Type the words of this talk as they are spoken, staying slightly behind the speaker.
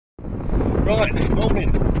Right,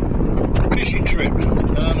 morning. Fishing trip.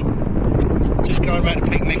 Just going around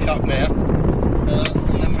to pick Mick up now.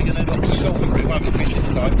 And then we're going to head off to Salisbury. Won't be fishing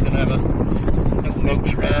today. We're going to have a little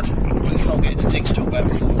mooch around. We can't get into digs till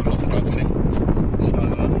about 4 o'clock, I don't think. So,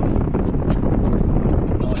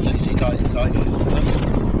 nice easy day today.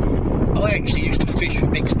 I actually used to fish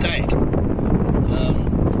with Mick's dad.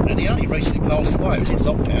 And he only recently passed away. He was in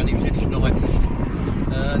lockdown. He was in his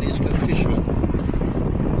 90s. And he's a good fisherman.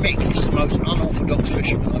 Mick is the most unorthodox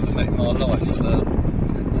fisherman I've ever met in my life.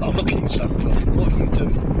 I'm looking at something, I think, what do you do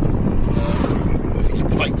with his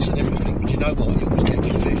plates and everything? But you know what, he always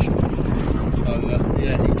catches fish. So,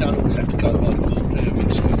 yeah, he don't always have to go by the book there.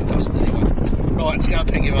 Mick's good, doesn't anyway. Right, let's go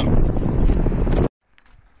and pick him up.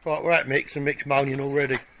 Right, we're at Mick's and Mick's moaning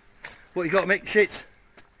already. What you got, Mick? Shit?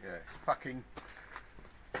 Yeah, fucking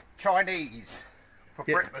Chinese for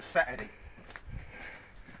breakfast Saturday.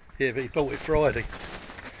 Yeah, but he bought it Friday.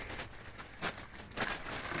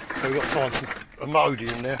 So we've got to find some Amodi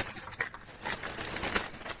in there.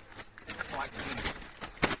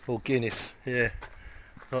 Or Guinness, yeah.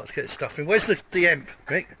 Right, let's get stuff in. Where's the emp,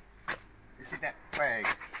 Mick? It's in that bag.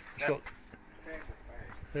 It's got...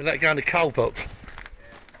 They let it go in the coal box.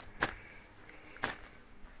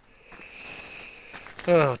 Yeah.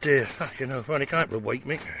 Oh dear, fucking hell, I've only come for a week,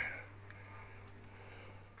 Mick.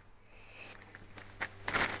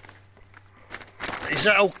 Is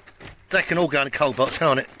that all? That can all go in the coal box,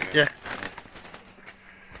 can't it? Yeah.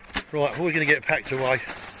 Right, we're going to get packed away.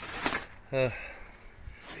 See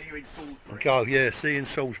you in Salisbury. Go, yeah, see you in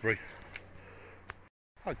Salisbury.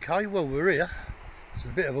 Okay, well we're here. It's a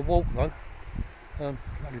bit of a walk though. Only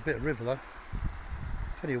a bit of river though.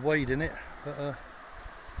 Plenty of weed in it, but a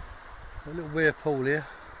little weir pool here.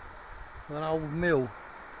 An old mill.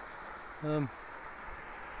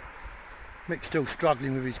 Mick's still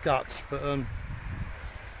struggling with his guts, but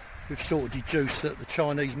we've sort of deduced that the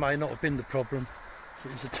Chinese may not have been the problem.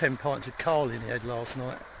 It was the 10 pints of carlin he had last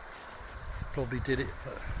night. Probably did it,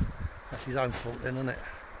 but that's his own fault then, isn't it?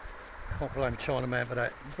 Can't blame the Chinaman for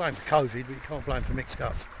that. You blame for COVID, but you can't blame for Mick's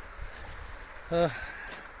guts. Yeah,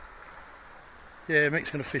 Mick's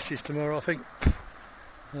going to fish this tomorrow, I think.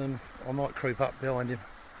 I might creep up behind him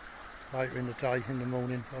later in the day, in the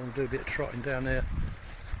morning. I'm going to do a bit of trotting down there.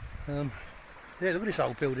 Yeah, look at this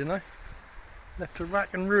old building though. Left to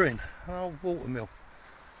rack and ruin. An old water mill.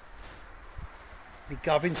 The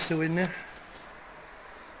gubbin's still in there.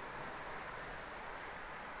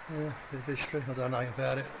 Yeah, bit of history. I don't know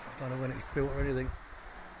about it. I don't know when it was built or anything.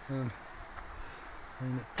 I mean,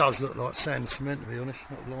 it does look like sand and cement, to be honest,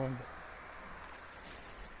 not lime, but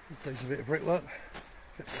it does a bit of brickwork.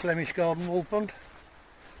 Bit of Flemish garden wall bond.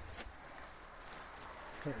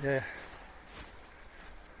 But yeah.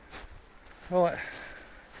 Right.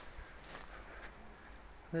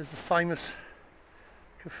 There's the famous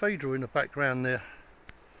cathedral in the background there.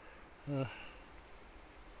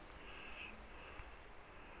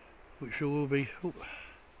 Which we will be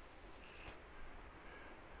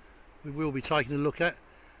taking a look at.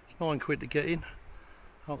 It's £9 to get in.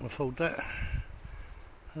 I can afford that.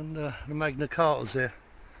 And the Magna Carta's there.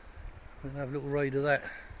 We'll have a little read of that.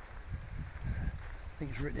 I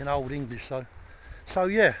think it's written in Old English though. So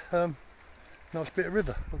yeah, nice bit of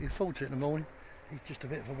river. Looking forward to it in the morning. It's just a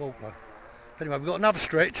bit of a walk though. Anyway, we've got another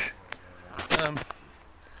stretch.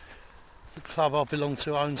 The club I belong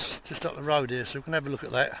to owns just up the road here, so we can have a look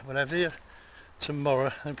at that. We'll have here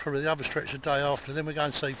tomorrow and probably the other stretch the day after, then we're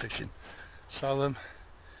going sea fishing. So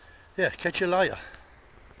yeah, catch you later.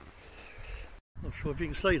 Not sure if you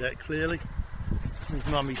can see that clearly. There's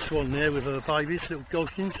Mummy Swan there with her babies, little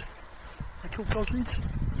goslings. They called goslings?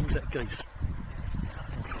 Or was that geese?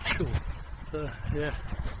 I'm not sure. Yeah,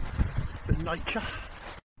 bit of nature.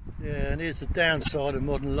 Yeah, and here's the downside of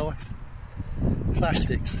modern life.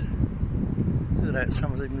 Plastics. Look at that,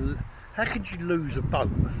 someone's even... How could you lose a boat?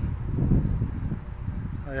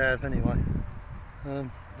 I have anyway.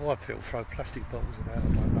 Why people throw plastic bottles about, I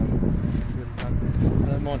don't know. I really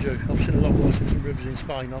don't. Mind you, I've seen a lot worse in some rivers in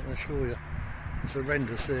Spain, I can assure you. It's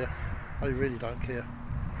horrendous there. I really don't care.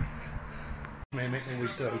 Mick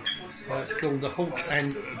always do. It's called the haunch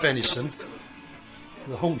and venison.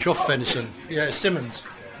 The haunch off venison. Yeah, it's Simmons.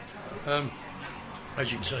 As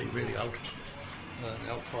you can see, really old.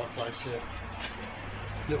 The old fireplace there.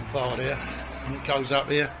 Little bar there, and it goes up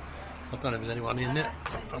here. I don't know if there's anyone in there.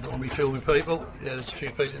 I don't want to be filming people. Yeah, there's a few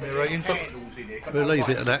people in there eating, but we'll leave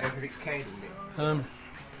it at that.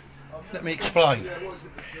 Let me explain.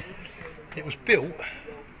 It was built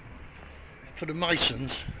for the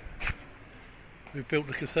masons who built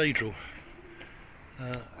the cathedral,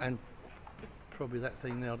 and probably that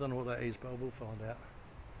thing there. I don't know what that is, but I will find out.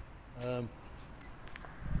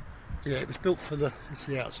 Yeah, it was built for the, it's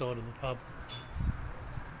the outside of the pub.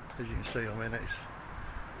 As you can see, I mean, it's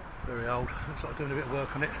very old. Looks like doing a bit of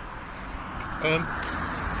work on it.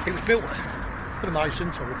 It was built for the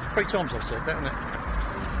masons, 3 times I've said that, hasn't it?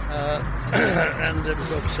 And it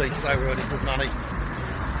was obviously, they were earning good money.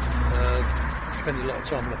 Spending a lot of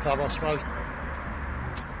time in the pub, I suppose.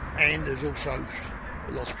 And there's also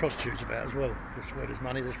lots of prostitutes about as well, because where there's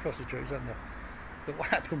money, there's prostitutes, isn't there? But what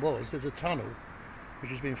happened was, there's a tunnel which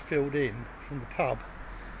has been filled in from the pub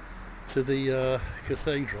to the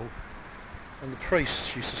cathedral, and the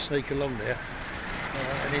priests used to sneak along there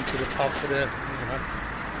and into the pub for their, you know,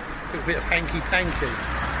 little bit of hanky-panky. So,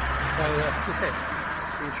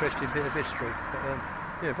 yeah, interesting bit of history. But,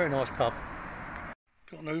 yeah, very nice pub.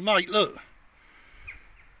 Got a new mate, look.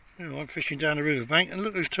 You know, I'm fishing down the riverbank, and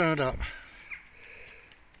look who's turned up.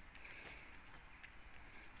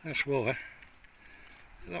 That's why.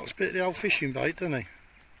 That was a bit of the old fishing bait, doesn't he?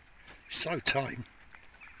 He's so tame.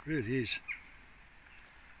 Really is.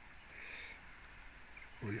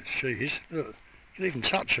 Well, she is. Look, you can even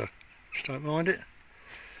touch her. Just don't mind it.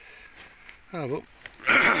 Oh, well.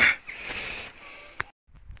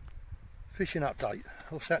 Fishing update.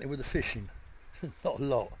 What's happening with the fishing? Not a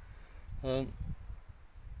lot.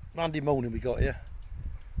 Monday morning we got here.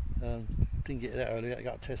 Didn't get that early. I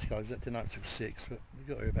got Tesco's. That didn't open till 6, but we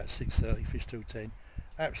got here about 6:30. Fished till 10.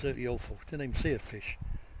 Absolutely awful. Didn't even see a fish.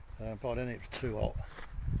 By then it was too hot.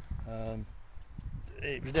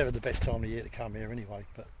 It was never the best time of year to come here anyway,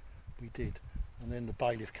 but we did. And then the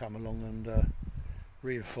bailiff come along and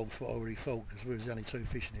reinforced what I already thought, because there was only 2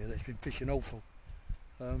 fishing here. They've been fishing awful.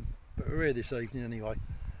 But we're here this evening anyway.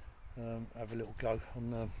 Have a little go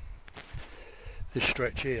on this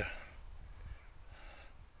stretch here.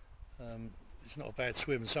 It's not a bad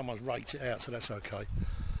swim, and someone's raked it out, so that's okay.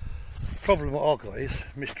 The problem what I've got is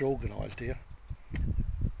Mr. Organised here.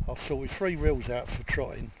 I've sorted 3 reels out for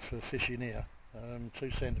trotting for fishing here.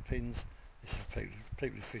 2 centre pins. This is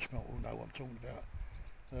people who fish not all know what I'm talking about.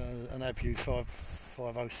 An Abu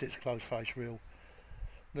 506 close face reel,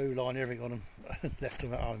 new line, everything on them. Left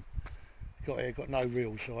them at home. Got here, got no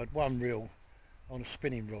reels, so I had 1 reel on a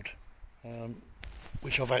spinning rod,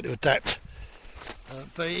 which I've had to adapt.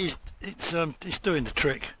 But it's doing the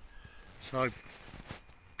trick. So,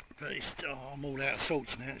 but I'm all out of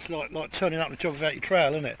salts now. It's like turning up the job without your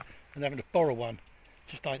trowel, isn't it? And having to borrow one.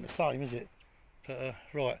 Just ain't the same, is it? But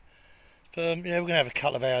right. Yeah, we're going to have a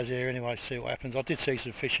couple of hours here anyway, see what happens. I did see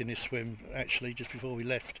some fish in this swim actually just before we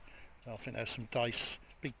left. I think there's some dace,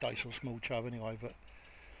 big dace or small chub anyway. But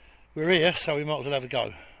we're here, so we might as well have a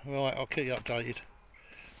go. Right, I'll keep you updated.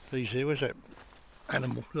 These here, where's that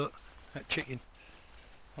animal? Look, that chicken.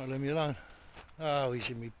 Won't leave me alone. Oh, he's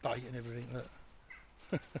in me bait and everything. Look.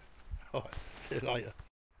 Right, see you later.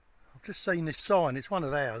 I've just seen this sign. It's one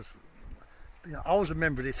of ours. You know, I was a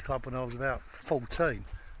member of this club when I was about 14,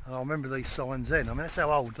 and I remember these signs then. I mean, that's how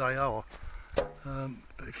old they are.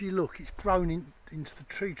 But if you look, it's grown into the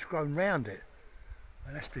tree. It's grown round it,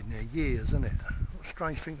 and that's been there years, isn't it? What a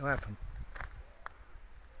strange thing to happen.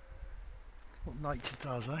 What nature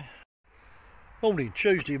does, eh? Morning,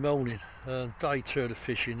 Tuesday morning. Day 2 of the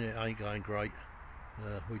fishing. It ain't going great.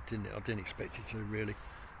 I didn't expect it to really.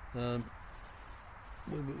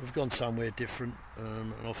 We've gone somewhere different,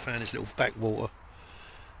 and I've found this little backwater.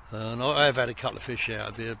 And I have had a couple of fish out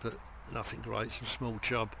of here, but nothing great. Some small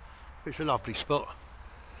chub. It's a lovely spot.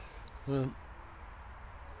 Yeah,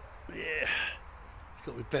 it's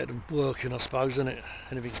got to be better than working, I suppose, isn't it?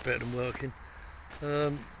 Anything's better than working.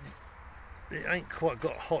 It ain't quite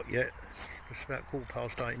got hot yet. It's about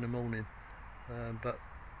 8:15 in the morning, but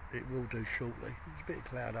it will do shortly. There's a bit of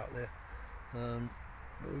cloud up there,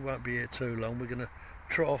 but we won't be here too long. We're going to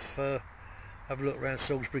trot off, have a look around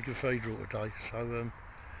Salisbury Cathedral today. So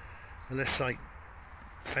unless something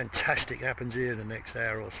fantastic happens here in the next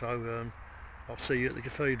hour or so, I'll see you at the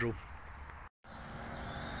cathedral.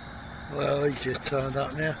 Well, he's just turned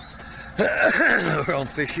up now. We're on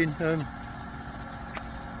fishing.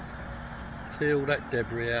 See all that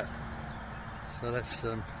debris out. So that's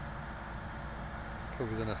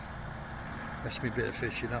probably going to mess me a bit of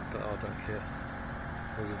fishing up, but I don't care.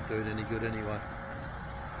 Doesn't do it any good anyway.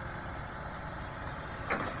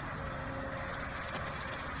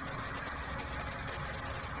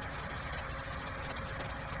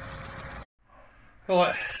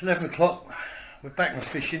 Right, it's 11 o'clock. We're back with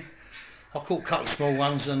fishing. I caught a couple of small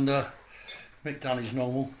ones, and Mick done his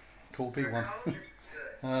normal. Caught a big one.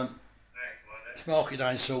 It's market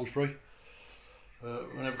day in Salisbury. We're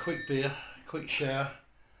going to have a quick beer, quick shower,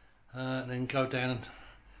 and then go down and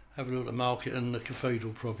have a look at the market and the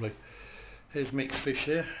cathedral probably. Here's Mick's fish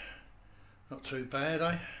there. Not too bad,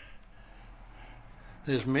 eh?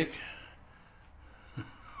 There's Mick.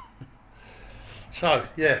 So,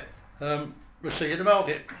 yeah, we'll see you at the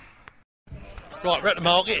market. Right, we're at the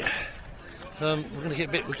market. We're going to get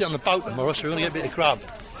a bit, we'll get on the boat tomorrow, so we're going to get a bit of grub.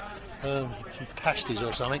 Some pasties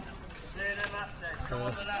or something.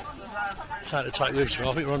 Something to take with us.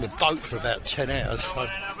 I think we're on the boat for about 10 hours, so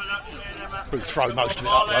we'll throw most of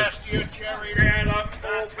it up though.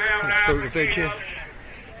 Fruit and veg here.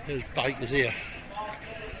 There's bakers here.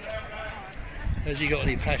 Has he got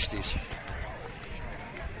any pasties?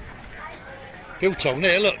 Biltong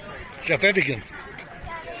there, look. You have everything.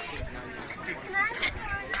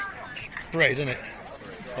 Just bread, isn't it?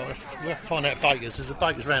 Right, we'll have to find out bakers. There's a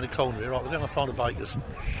bakers round the corner here. Right, we're going to find the bakers.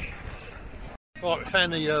 Right, we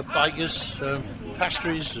found the bakers,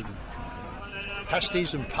 pasties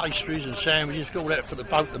and pastries and sandwiches. Got all that for the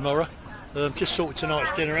boat tomorrow. Just sorted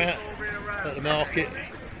tonight's dinner out at the market.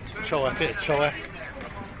 Thai, a bit of Thai.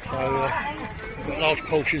 So we've got large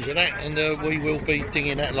portions of that, and we will be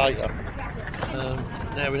dinging that later.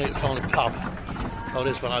 Now we need to find a pub. Oh,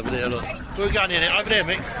 there's one over there, look. Where are we going in there? Over there,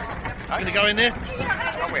 Mick. Going to go in there?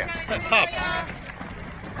 Oh, where? That pub.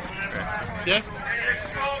 Yeah?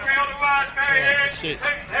 Right, that's it.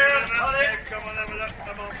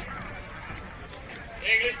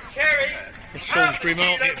 The Salisbury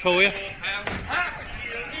market for you.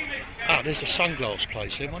 Ah, there's a sunglass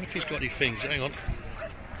place there. I wonder if he's got any things. Hang on.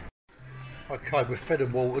 Okay, we're fed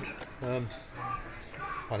and watered.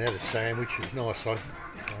 I had a sandwich, it was nice though.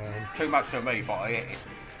 Too much for me, but I ate it.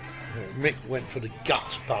 Mick went for the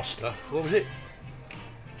gut buster. What was it?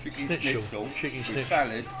 Chicken Schnitzel. schnitzel, Chicken with schnitzel.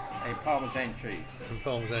 salad and parmesan cheese. And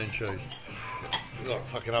parmesan cheese. Like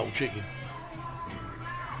fucking old chicken.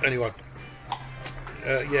 Anyway,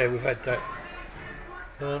 yeah, we've had that.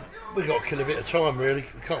 We've got to kill a bit of time really.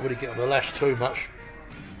 We can't really get on the lash too much.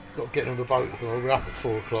 Got to get on the boat. We're up at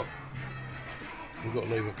 4 o'clock. We've got to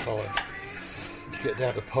leave at 5 to get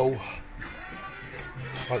down to the pool.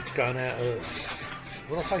 Boat's going out at,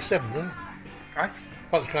 what did I say, 7, isn't it? Eh?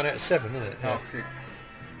 Boat's going out at 7, isn't it? Oh, shit.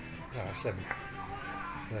 No, 7.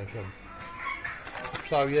 No, 7.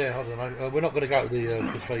 So yeah, I don't know. We're not going to go to the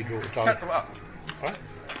cathedral today. Cut them up. Right?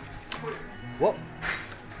 What?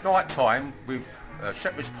 Night time with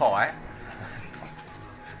shepherd's pie.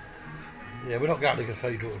 Yeah, we're not going to the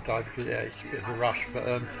cathedral today because yeah, it's a bit of a rush.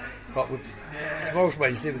 But tomorrow's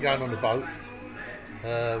Wednesday. We're going on the boat.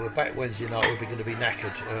 We're back Wednesday night. We're going to be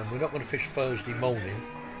knackered. We're not going to fish Thursday morning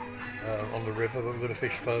on the river, but we're going to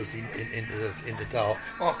fish Thursday in the dark.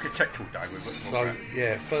 Architectural day. We've got So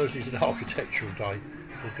yeah, Thursday's an architectural day.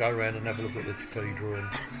 We'll go around and have a look at the cathedral and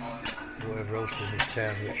whatever else in this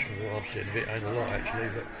town, which I've seen a bit ain't a lot actually.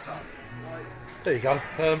 But there you go.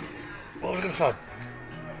 What was I going to say?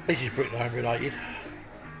 This is Bricklayers related.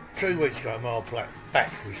 2 weeks ago, my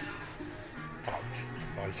back was fucked,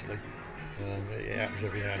 basically. It happens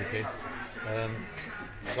every now and again.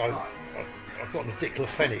 So I've got the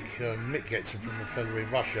diclofenac. Mick gets them from the fella in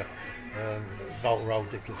Russia. Voltarol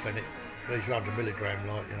diclofenac. These are 100 milligram,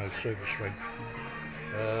 like super strength.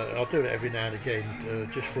 I'll do it every now and again,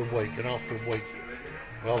 just for a week. And after a week,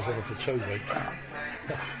 I was on it for 2 weeks. I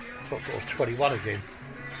thought I was 21 again.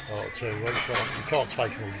 After 2 weeks, so you can't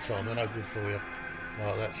take them all the time. They're no good for you.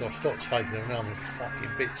 Like that. So I've stopped taking them. Now I'm in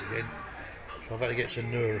fucking bits again. So I've had to get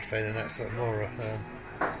some Nurofen and that for tomorrow.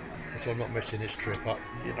 So I'm not messing this trip up.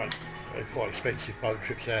 They're quite expensive boat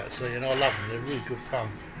trips out at sea, and I love them. They're really good fun,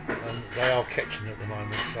 and they are catching at the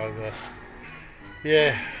moment. So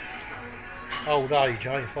yeah, old age.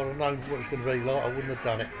 If I'd have known what it's going to be like, I wouldn't have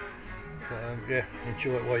done it. But yeah,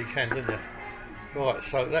 enjoy it while you can, don't you? Right,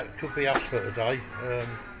 so that could be us for today, and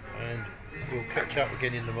we'll catch up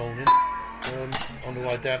again in the morning on the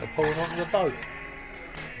way down to Poole and onto the boat.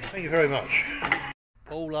 Thank you very much.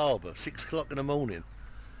 Poole Harbour, 6 o'clock in the morning.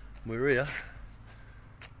 We're here.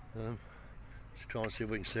 Just trying to see if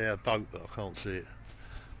we can see our boat, but I can't see it.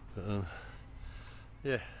 But,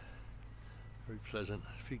 yeah, very pleasant.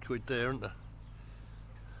 A few quid there, isn't there?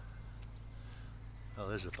 Oh,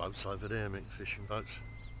 there's the boats over there, Mick, fishing boats.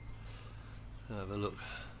 Have a look.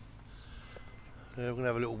 Yeah, we're going to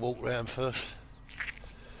have a little walk round first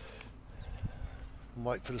and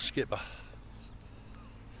wait for the skipper.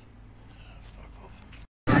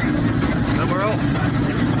 And we're off.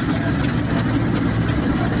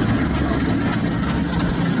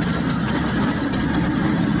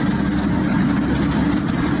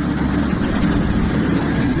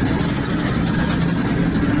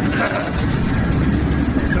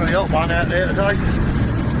 Very hot one out there today.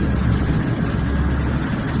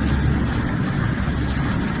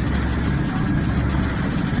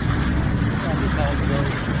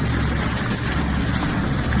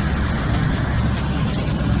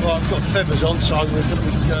 Right, I've got feathers on, so we're going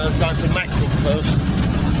to be going for mackerel first.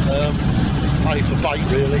 Only for bait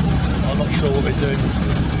really. I'm not sure what we're doing.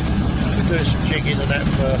 We're doing some jigging and that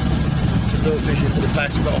for lure fishing for the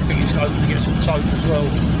bass, but I think it's hoping to get some tope as well.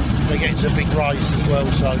 They're getting some big rays as well,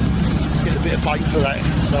 so get a bit of bait for that.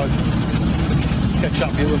 So catch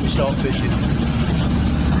up with you when we start fishing.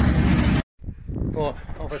 Right,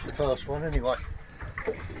 I've had the first one anyway.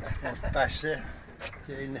 There's bass there.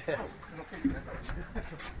 Get in there.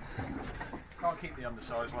 Can't keep the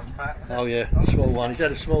undersized ones, Pat. Oh yeah, small one. He's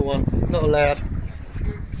had a small one. Not allowed.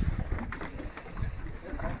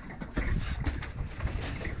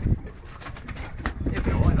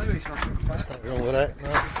 There's nothing wrong with that. No.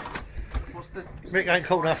 What's the Mick ain't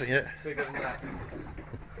caught nothing yet. bigger than that?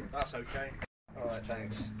 That's okay. Alright,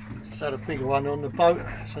 thanks. Just had a bigger one on the boat.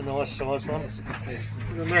 It's a nice size one. Look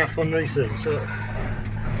at the mouth on these things. I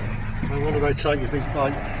wonder if they take a big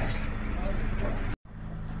bait.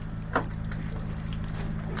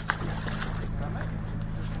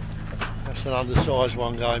 That's an undersized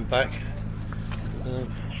one going back.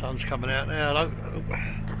 Sun's coming out now. Hello.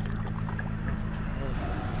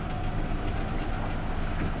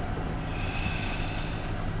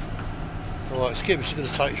 Alright, Skipper's going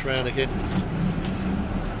to take us round again.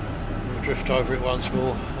 We'll drift over it once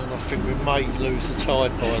more, and I think we may lose the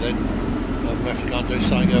tide by then. We'll have to go and do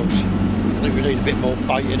something else. I think we need a bit more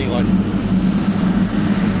bait anyway.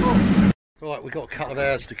 Right, we've got a couple of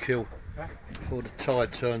hours to kill before the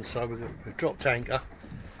tide turns, so we've dropped anchor,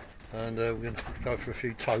 and we're going to go for a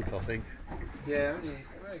few tope, I think. Yeah, we've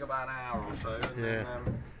only got about an hour or so. And Yeah.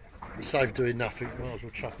 then, It's safe doing nothing, might as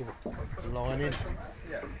well chuck the line in.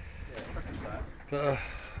 yeah, But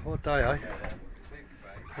what day, eh?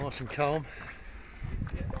 Nice and calm.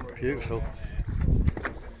 Beautiful.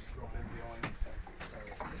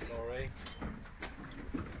 sorry.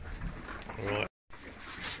 Right.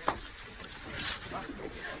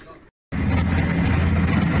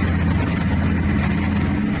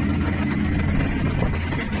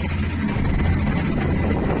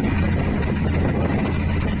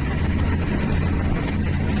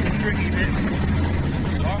 Tricky bit.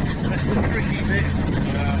 That's the tricky bit.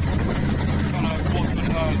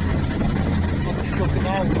 Struck them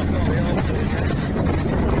out, I can't be arsed doing that.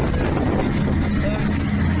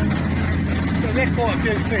 So they're quite a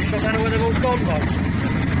few fish, I don't know where they've all gone though.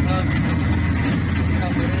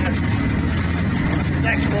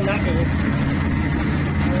 Next one, that one.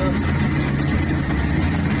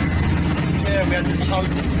 Yeah, we had the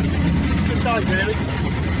tote. Good day really.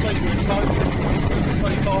 Decent tote.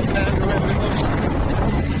 £25 or whatever it was.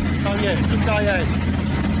 So yeah, good day out.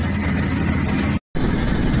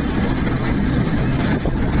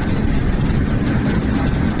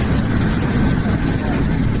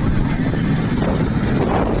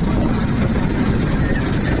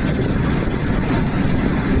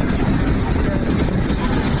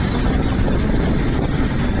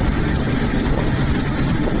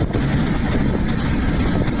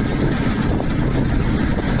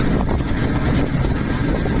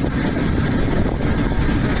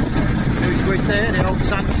 There, the old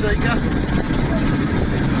sunseeker.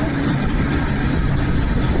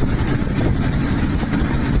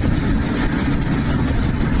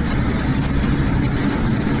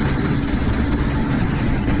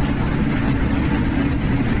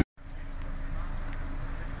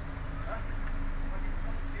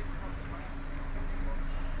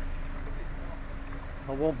 I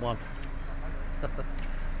want one.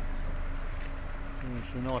 There's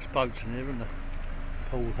some nice boats in here, isn't there?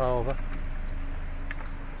 Poole Harbour.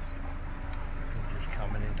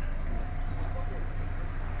 Coming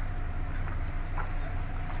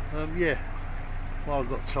in. Yeah, while I've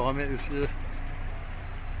got time, it was a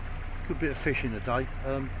good bit of fishing today.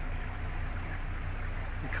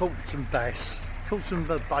 We caught some bass, caught some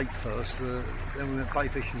bait first, then we went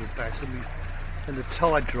bait fishing with bass, and the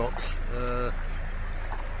tide dropped,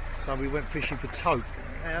 so we went fishing for tope.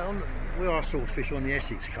 Now, where I sort of fish on the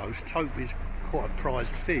Essex coast, tope is quite a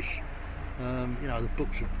prized fish. You know, the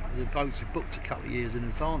boats are booked a couple of years in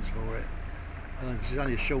advance for it, because it's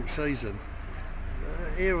only a short season.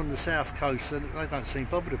 Here on the south coast, they don't seem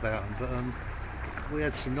bothered about them, but we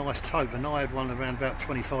had some nice tope, and I had one around about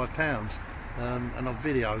 £25, and I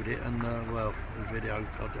videoed it, and well, the video,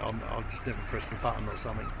 I just never pressed the button or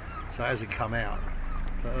something, so it hasn't come out.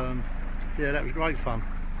 But yeah, that was great fun.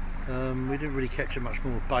 We didn't really catch much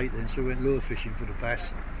more bait then, so we went lure fishing for the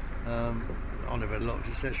bass. I never had a lot of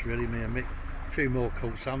success really, me and Mick. A few more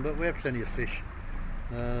caught some, but we had plenty of fish.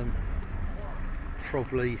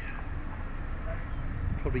 Probably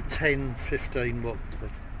 10, 15 what the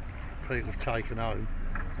people have taken home,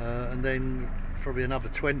 and then probably another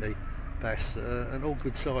 20 bass, and all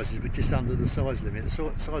good sizes, but just under the size limit.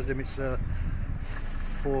 The size limit's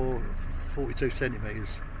 42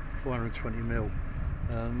 centimetres, 420 mil.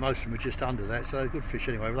 Most of them are just under that, so good fish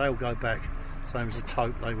anyway. They all go back, same as the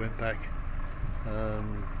tope, they went back.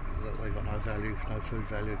 They've got no value, no food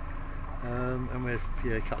value. And we've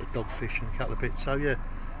a couple of dogfish and a couple of bits, so yeah,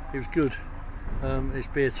 it was good. It's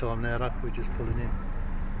beer time now though, we're just pulling in.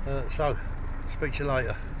 So, speak to you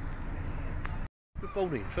later. Good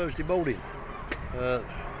morning, Thursday morning.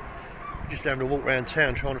 Just having a walk around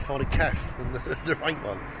town trying to find a calf, and there ain't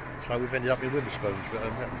one. So we've ended up in Witherspoons, but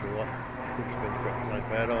that was alright. Witherspoons breakfast ain't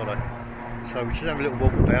bad, are they? So we just have a little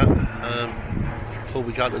walk about before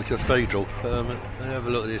we go to the cathedral. And have a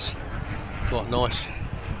look at this, quite nice.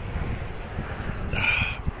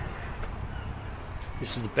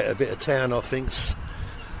 This is the better bit of town, I think.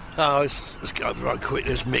 Oh, let's go over right quick.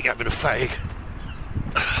 There's Mick having a fag.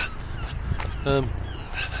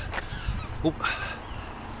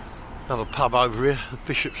 Another pub over here, the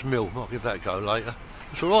Bishop's Mill. Might give that a go later.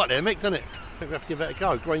 It's alright there, Mick, doesn't it? I think we have to give that a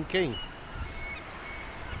go. Green King.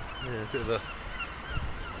 Yeah, a bit of a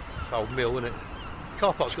old mill, isn't it?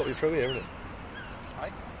 Car park's got to be through here, isn't it?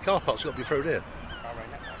 Hey? Car park's got to be through there. Car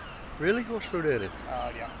around that way. Really? What's through there then?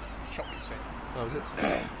 Yeah, shopping centre. Oh, is it?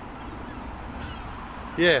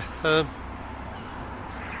 Yeah.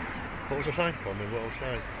 What was I saying? I can't remember what I was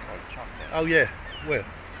saying. Oh yeah. Where?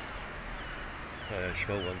 Oh,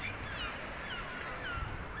 small ones.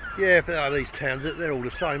 Yeah, but these towns, they're all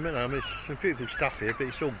the same, aren't they? I mean, it's some beautiful stuff here, but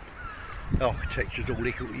it's all architecture's all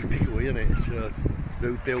hickory-pickory, isn't it? It's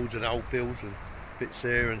new builds and old builds and bits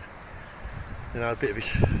there, and you know, a bit of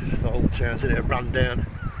it's not all towns, isn't it? Run down.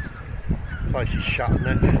 Places shut and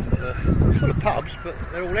that, full of pubs, but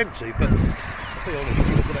they're all empty. But I'll be honest, if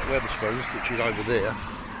you look at that Wetherspoons, which is over there,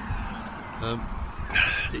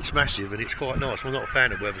 it's massive and it's quite nice. I'm not a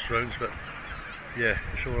fan of Wetherspoons, but yeah,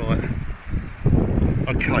 it's alright.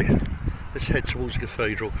 Okay, let's head towards the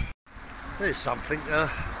cathedral. There's something, that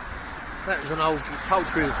was an old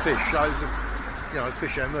poultry and fish, shows, you know,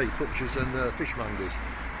 fish and meat, butchers and fishmongers.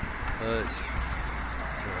 It's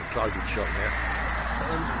a clothing shop now.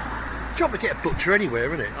 Job to get a butcher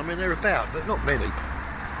anywhere, isn't it? I mean, they're about, but not many.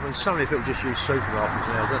 I mean, so many people just use supermarkets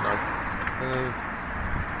now, don't they?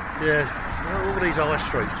 Yeah, all these high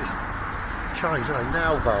streets just change, don't they?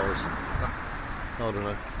 Nail bars. I don't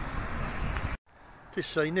know.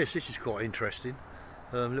 Just seen this is quite interesting.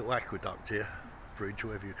 Little aqueduct here, bridge,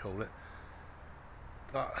 whatever you call it.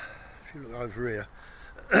 But if you look over here,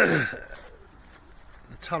 the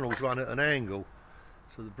tunnels run at an angle,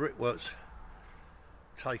 so the brickwork's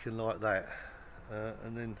taken like that,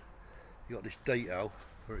 and then you got this detail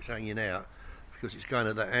where it's hanging out because it's going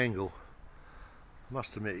at that angle. I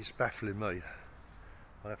must admit, it's baffling me.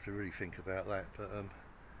 I have to really think about that, but you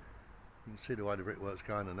can see the way the brickwork's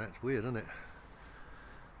going, and that's weird, isn't it?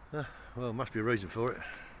 Well, there must be a reason for it.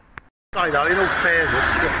 So though, in all fairness,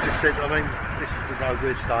 what I just said, I mean, this is the road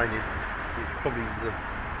we're staying in. It's probably the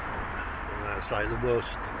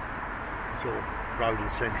worst sort of road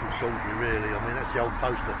in central Salisbury, really. I mean, that's the old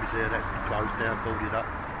post office here, that's been closed down, boarded up.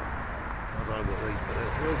 I don't know what these, but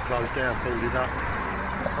they're all closed down, boarded up.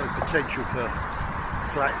 So potential for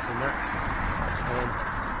flats and that.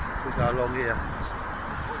 We go along here,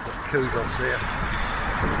 got kudos here.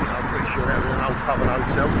 I'm pretty sure that was an old pub and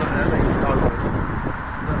hotel, but they're open.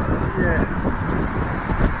 Yeah,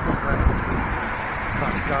 not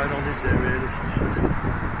much going on, is there, really?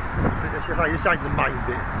 This ain't the main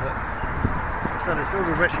bit, but so there's all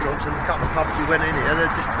the restaurants and a couple of pubs we went in here,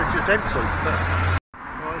 they're just empty. But,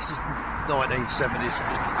 well, this is 1970s,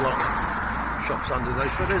 just a block, shops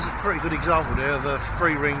underneath. But there's a pretty good example there of a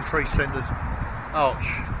three-ring, three-centred arch.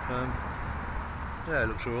 Yeah, it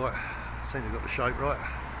looks alright. I think they've got the shape right.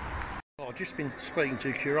 Oh, I've just been speaking to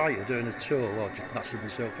a curator doing a tour. Well, I just busted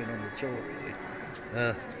myself in on the tour,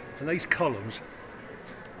 really. And these columns,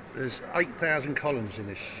 there's 8,000 columns in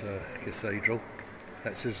this cathedral.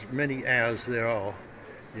 That's as many hours there are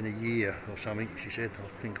in a year or something, she said.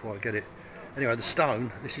 I didn't quite get it. Anyway, the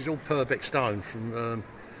stone, this is all Purbeck stone from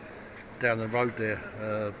down the road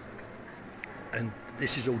there. And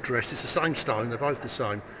this is all dressed. It's the same stone, they're both the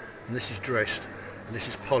same. And this is dressed, and this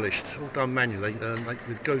is polished, all done manually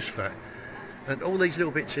with goose fat. And all these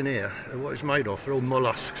little bits in here are what it's made of. They're all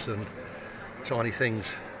molluscs and tiny things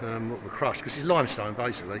what were crushed, because it's limestone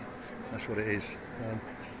basically. That's what it is.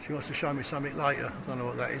 She wants to show me something later. I don't know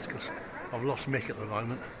what that is because I've lost Mick at the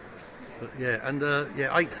moment. But yeah, and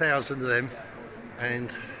yeah, 8,000 of them,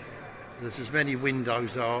 and there's as many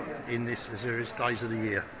windows are in this as there is days of the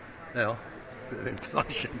year. Now, a bit of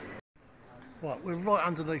information. Right, we're right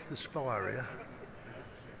underneath the spire here,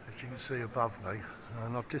 as you can see above me,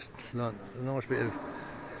 and I've just learnt a nice bit of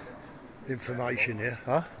information here.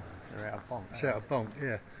 Huh? They're out of bonk. It's out of bonk,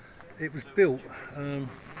 yeah. It was built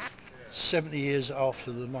 70 years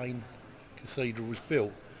after the main cathedral was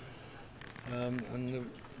built, and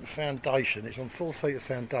the foundation, it's on 4 feet of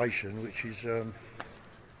foundation, which is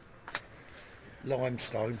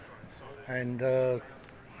limestone and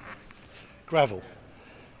gravel.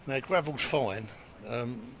 Now gravel's fine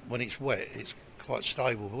when it's wet, it's quite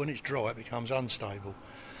stable, but when it's dry it becomes unstable.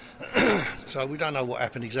 So we don't know what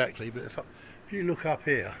happened exactly, but if you look up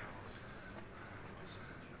here,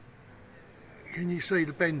 can you see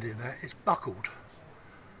the bend in that? It's buckled.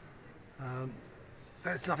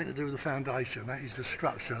 That's nothing to do with the foundation, that is the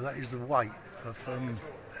structure, that is the weight of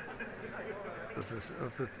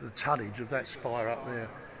the tonnage of that spire up there.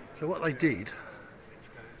 So what they did,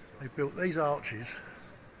 they built these arches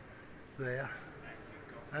there,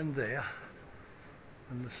 and the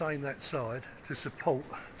same that side to support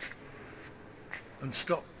and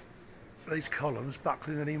stop these columns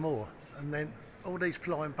buckling anymore. And then all these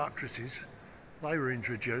flying buttresses, they were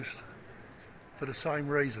introduced for the same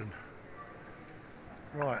reason.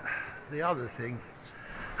 Right, the other thing,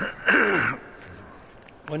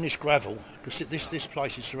 when this gravel, because this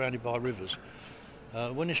place is surrounded by rivers,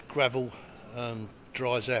 when this gravel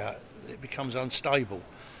dries out, it becomes unstable.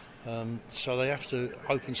 So they have to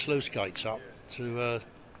open sluice gates up to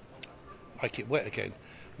make it wet again,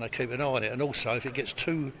 and they keep an eye on it. And also, if it gets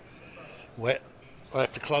too wet, they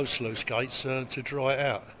have to close sluice gates to dry it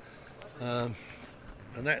out. And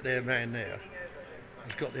that there man there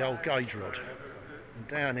has got the old gauge rod, and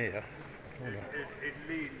down here,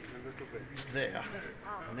 there,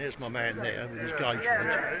 and there's my man there with his gauge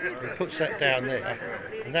rod. He puts that down there,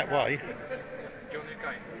 and that way.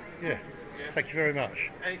 Yeah. Thank you very much.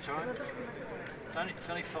 Anytime. It's only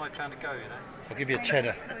 £5 a go, you know. I'll give you a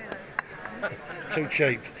tenner. Too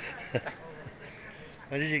cheap.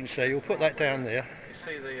 And as you can see, we'll put that down there.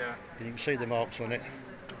 You can see the marks on it.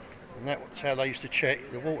 And that's how they used to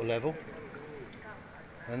check the water level.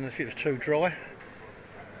 And if it was too dry,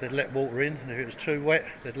 they'd let water in. And if it was too wet,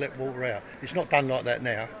 they'd let water out. It's not done like that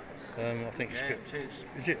now. I think it's a bit,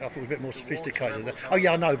 is it? I thought it was a bit more sophisticated than that. Oh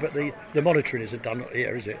yeah, I know, but the monitoring isn't done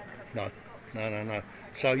here, is it? No.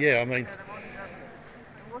 So yeah, I mean, the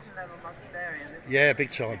water level must vary a little. Yeah,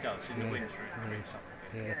 big time. It does in the winter.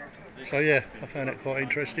 Yeah. So yeah, I found that quite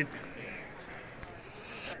interesting.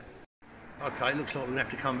 Okay, it looks like we'll have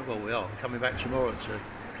to come. Well, we are coming back tomorrow to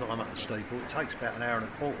climb up the steeple. It takes about an hour and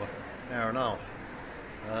a quarter, hour and a half,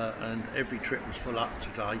 and every trip was full up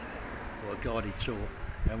today, or a guided tour,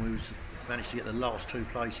 and we managed to get the last 2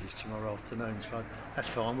 places tomorrow afternoon. So that's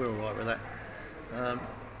fine. We're all right with that.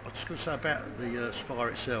 I was just going to say about the spire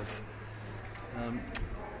itself,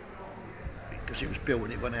 because it was built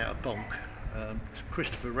and it went out of bonk.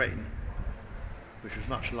 Christopher Wren, which was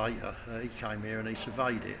much later, he came here and he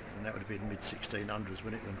surveyed it, and that would have been mid-1600s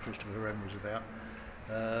when Christopher Wren was about,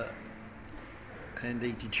 and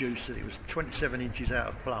he deduced that it was 27 inches out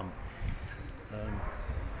of plumb,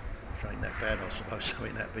 which ain't that bad, I suppose.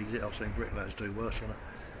 Something that big. I've seen bricklayers do worse on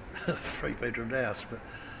a 3-bedroomed house, but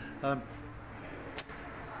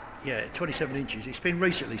yeah, 27 inches. It's been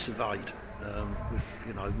recently surveyed with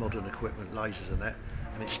modern equipment, lasers and that,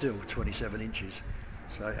 and it's still 27 inches.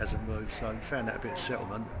 So it hasn't moved. So we found that a bit of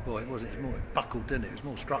settlement. Boy, it wasn't. It's more buckled, didn't it? It was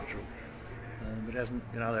more structural, but it hasn't.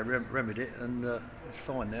 They remedied it, and it's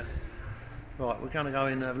fine now. Right, we're going to go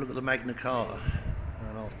in and have a look at the Magna Carta,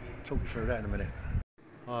 and I'll talk you through that in a minute.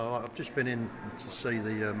 I've just been in to see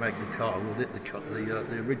the Magna Carta,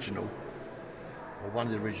 the original. Or one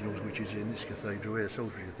of the originals, which is in this cathedral here,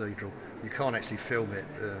 Salisbury Cathedral. You can't actually film it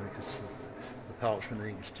because the parchment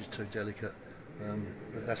ink is just too delicate,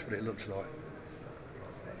 but that's what it looks like.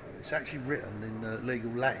 It's actually written in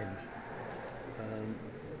legal Latin,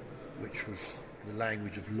 which was the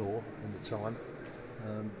language of law in the time.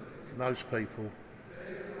 Most people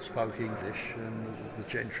spoke English and the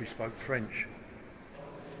gentry spoke French.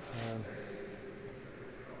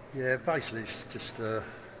 Yeah, basically it's just, well,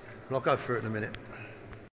 I'll go through it in a minute.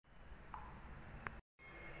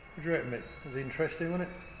 What do you reckon, Mick? Was it interesting, wasn't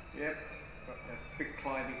it? Yep, but the big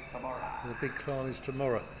climb is tomorrow. The big climb is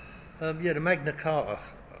tomorrow. Yeah, the Magna Carta,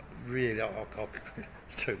 really,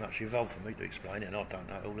 it's too much involved for me to explain it, and I don't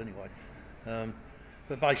know it all anyway.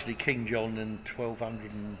 But basically, King John in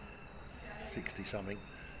 1260 something,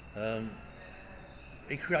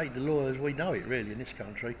 he created the law as we know it, really, in this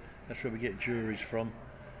country. That's where we get juries from,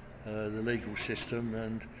 the legal system,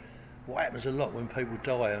 and what happens a lot when people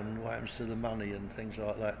die and what happens to the money and things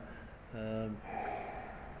like that.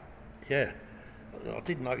 Yeah, I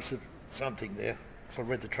did notice something there. So I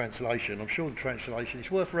read the translation. I'm sure the translation, it's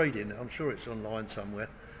worth reading. I'm sure it's online somewhere.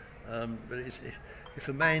 But if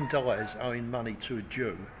a man dies owing money to a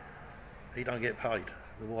Jew, he don't get paid.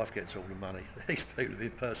 The wife gets all the money. These people have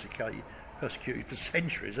been persecuted for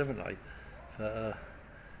centuries, haven't they? But,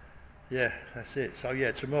 yeah, that's it. So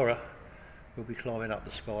yeah, tomorrow we'll be climbing up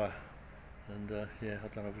the spire, and yeah, I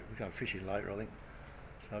don't know. We're going fishing later, I think.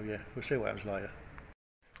 So yeah, we'll see what happens later.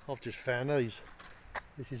 I've just found these.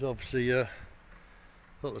 This is obviously a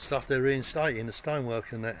lot of the stuff they're reinstating, the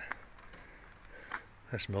stonework and that.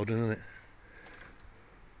 That's modern,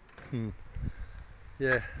 isn't it?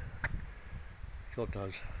 Yeah. God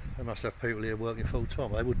knows. They must have people here working full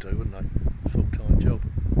time. They would do, wouldn't they? Full time job.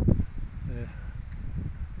 Yeah.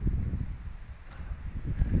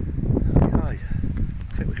 Okay. I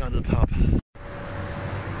think we're going to the pub. I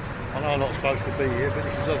know I'm not supposed to be here, but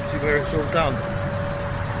this is obviously where it's all done.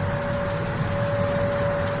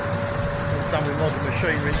 It's done with modern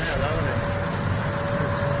machinery now, though, isn't it?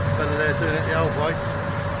 Better they're doing it the old way.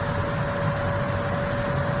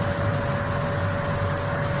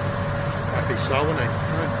 Happy soul, isn't he?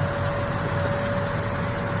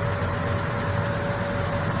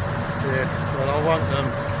 Yeah, well, I won't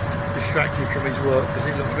distract him from his work because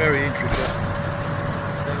it looks very intricate.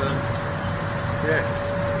 Yeah.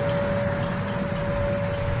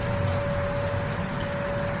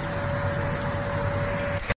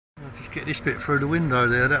 I'll just get this bit through the window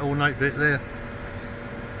there, that ornate bit there.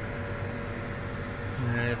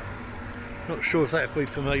 Yeah. Not sure if that'd be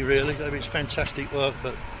for me really. It's fantastic work,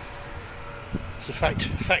 but it's a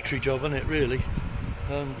factory job, isn't it, really?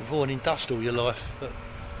 Avoiding dust all your life, but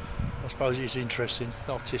I suppose it's interesting,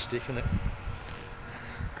 artistic, isn't it?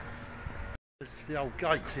 It's the old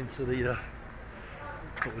gates into the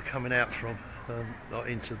what we're coming out from, like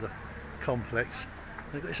into the complex.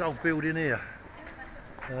 They've got this old building here.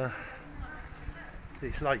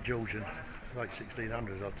 It's late Georgian, late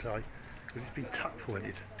 1600s, I'd say, because it's been tuck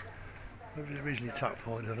pointed. Maybe it was originally tuck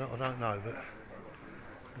pointed, I don't know, but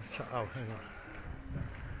oh, hang on.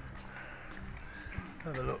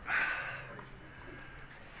 Have a look.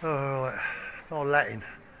 Oh, right. Oh, Latin.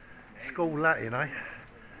 School Latin, eh?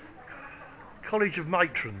 College of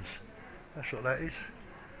Matrons. That's what that is.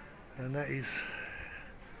 And that is...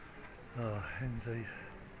 Oh, indeed.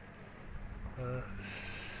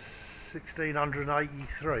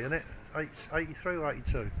 1683, isn't it? 83 or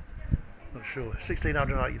 82? Not sure.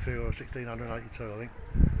 1683 or 1682, I think.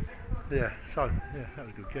 Yeah, so, yeah, that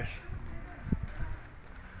was a good guess.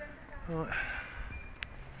 Right.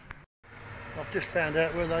 I've just found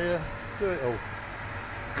out where they do it all.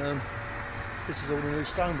 This is all the new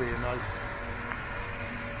stone being made.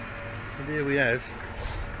 And here we have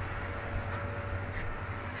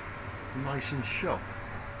the mason's shop.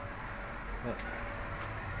 But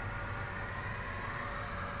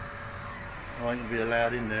I ain't going to be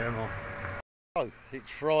allowed in there, am I? Oh,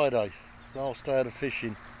 it's Friday, last day of the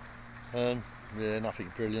fishing. Yeah,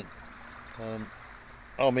 nothing brilliant.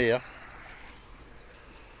 I'm here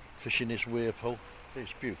fishing this weir pool.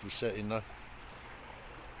 It's a beautiful setting though.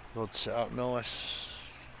 Rod set up nice.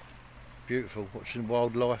 Beautiful, watching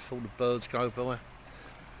wildlife, all the birds go by.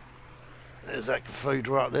 There's that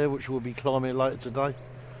cathedral up there which we'll be climbing later today.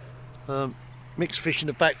 Mixed fish in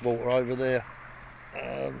the backwater over there.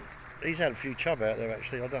 He's had a few chub out there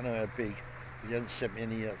actually, I don't know how big. He hasn't sent me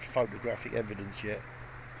any photographic evidence yet.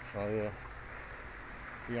 So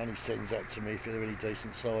he only sends that to me if they're any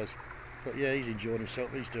decent size. But yeah, he's enjoying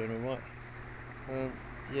himself, he's doing alright.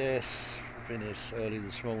 Yes, I've been here early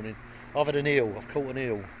this morning. I've had an eel, I've caught an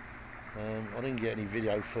eel. I didn't get any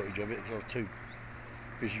video footage of it because I was too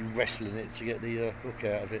busy wrestling it to get the hook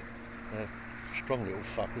out of it. Strong little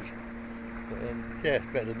fuckers. But yeah,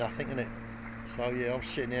 better than nothing, isn't it? So yeah, I'm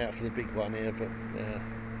sitting out for the big one here, but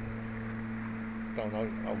don't know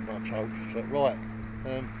how much hope. But right,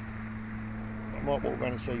 I might walk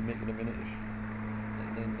around and see Mick in a minute.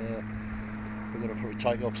 And then we're going to probably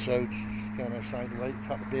take off soon, just go and have something to eat, a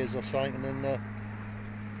couple of beers or something, and then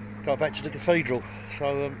go back to the cathedral.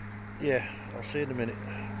 So yeah, I'll see you in a minute.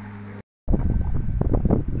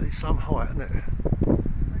 It's some height, isn't it?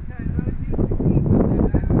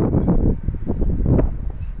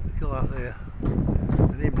 Go up there,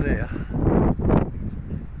 and him there,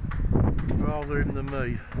 rather him than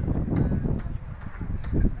me.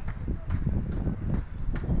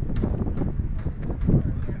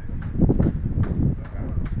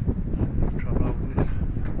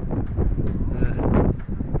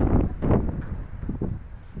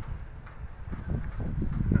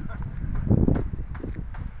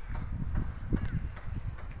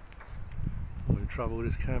 Trouble with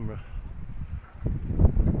this camera.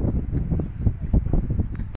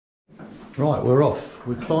 Right, we're off.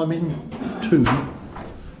 We're climbing to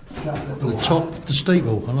the top of the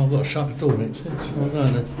steeple, and I've got to shut the door.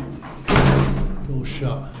 Door's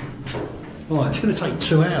shut. Right, it's going to take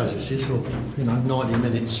 2 hours, this is, or 90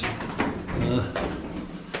 minutes.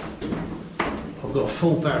 I've got a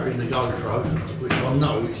full battery in the GoPro, which I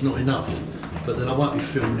know is not enough, but then I won't be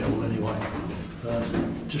filming it all anyway.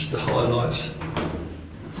 Just the highlights.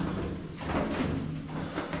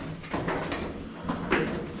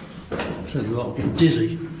 Sounds like I'm getting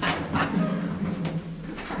dizzy.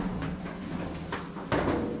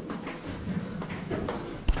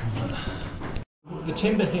 The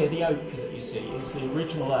timber here, the oak that you see, is the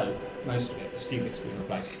original oak. Most of it, there's a few bits being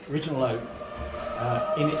replaced. Original oak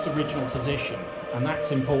in its original position, and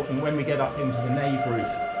that's important when we get up into the nave roof.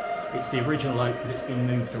 It's the original oak, but it's been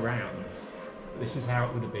moved around. This is how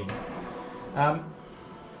it would have been.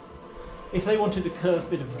 If they wanted a curved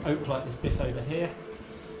bit of oak like this bit over here,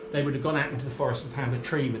 they would have gone out into the forest and found a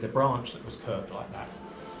tree with a branch that was curved like that.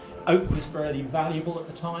 Oak was very valuable at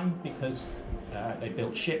the time because they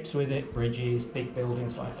built ships with it, bridges, big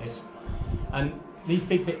buildings like this. And these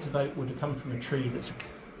big bits of oak would have come from a tree that's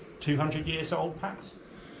 200 years old, perhaps.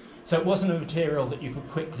 So it wasn't a material that you could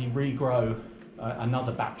quickly regrow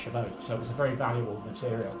another batch of oak. So it was a very valuable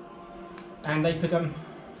material. And they could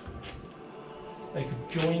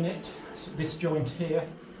join it. So this joint here,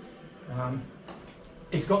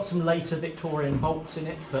 it's got some later Victorian bolts in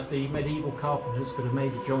it, but the medieval carpenters could have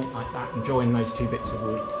made a joint like that and joined those 2 bits of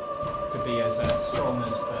wood to be as strong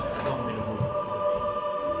as a long bit of wood.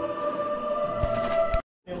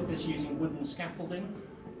 Built this using wooden scaffolding,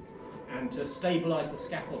 and to stabilise the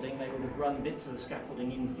scaffolding they would have run bits of the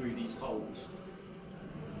scaffolding in through these holes.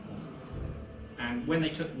 And when they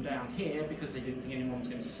took them down here, because they didn't think anyone was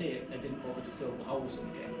going to see it, they didn't bother to fill the holes in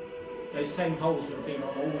again. Those same holes would have been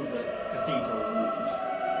on all the cathedral walls,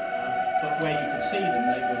 but where you could see them,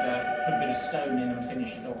 they would put a bit of stone in and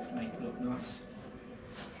finish it off to make it look nice.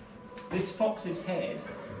 This fox's head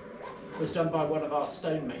was done by one of our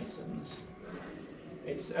stonemasons.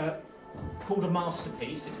 It's called a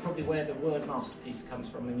masterpiece. It's probably where the word masterpiece comes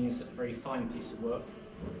from, and it's a very fine piece of work.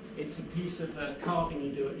 It's a piece of carving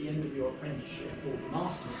you do at the end of your apprenticeship called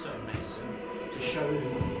master stonemason to show you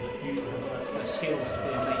that you have the skills to be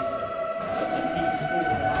a mason. It's a piece for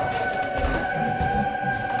the master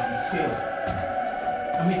skills.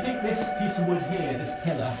 And we think this piece of wood here, this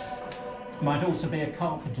pillar, might also be a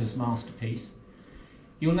carpenter's masterpiece.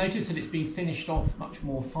 You'll notice that it's been finished off much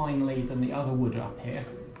more finely than the other wood up here,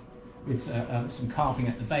 with some carving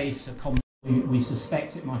at the base. We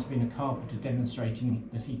suspect it might have been a carpenter demonstrating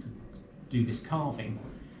that he could do this carving,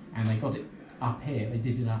 and they got it up here. They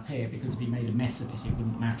did it up here because if he made a mess of it, it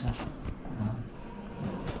wouldn't matter.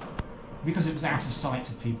 Because it was out of sight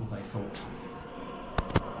of people, they thought.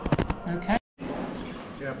 Okay.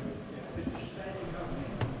 Yeah.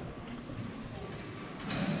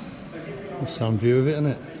 There's some view of it, isn't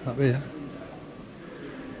it? Up here.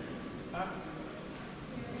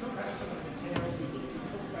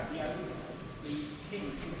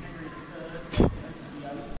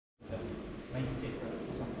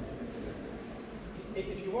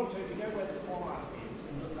 If you want to, if you go where the choir is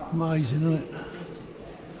and look up. Amazing, isn't it?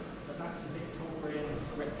 But that's a Victorian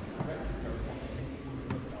replica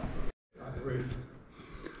like the roof.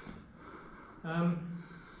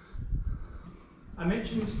 I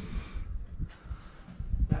mentioned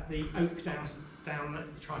that the oak down at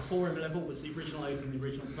the triforium level was the original oak in the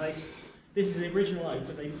original place. This is the original oak,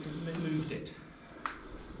 but they moved it,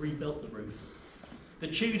 rebuilt the roof. The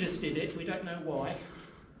Tudors did it, we don't know why.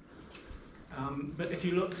 But if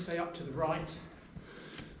you look, say, up to the right,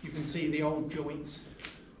 you can see the old joints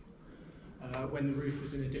when the roof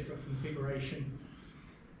was in a different configuration.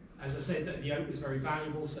 As I said, the oak was very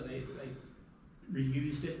valuable, so they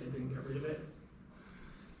reused it, they didn't get rid of it.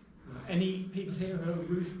 Any people here who are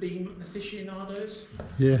roof beam aficionados?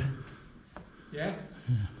 Yeah. Yeah?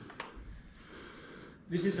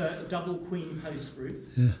 This is a double queen post roof.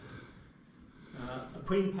 Yeah. A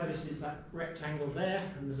queen post is that rectangle there,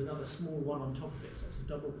 and there's another small one on top of it, so it's a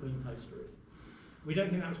double queen post roof. We don't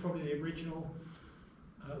think that was probably the original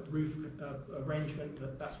roof arrangement,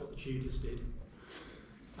 but that's what the Tudors did.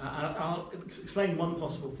 I'll explain one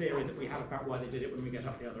possible theory that we have about why they did it when we get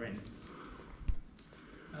up the other end.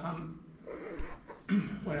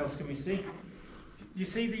 What else can we see? You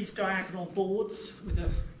see these diagonal boards with the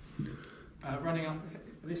running up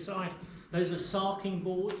this side? Those are sarking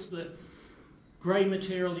boards. The grey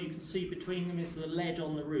material you can see between them is the lead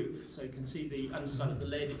on the roof. So you can see the underside of the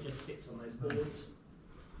lead, it just sits on those boards.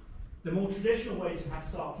 The more traditional way to have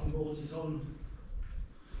sarking boards is on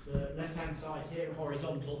The left-hand side here,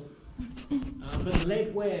 horizontal. But the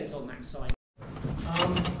lead wears on that side.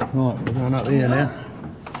 Right, we're going up here now.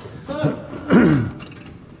 So,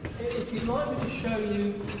 if you'd like me to show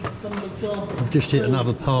you some examples. I've just hit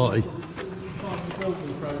another party.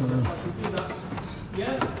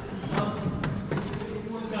 Yeah.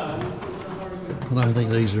 I don't think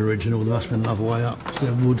these are original, there must have been another way up. It's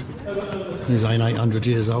their wood. These ain't 800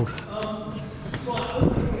 years old.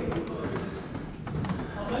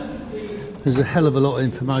 There's a hell of a lot of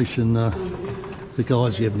information the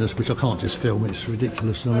guy's given us, which I can't just film, it's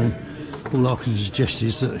ridiculous. I mean, all I can suggest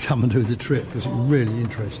is that come and do the trip, because it's really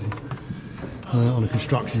interesting. On the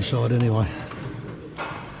construction side anyway.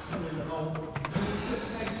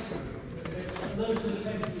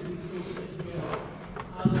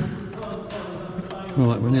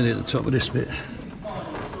 Right, we're nearly at the top of this bit.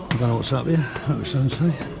 I don't know what's up here. That was so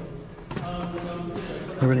see.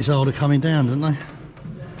 They reckon it's harder coming down, don't they?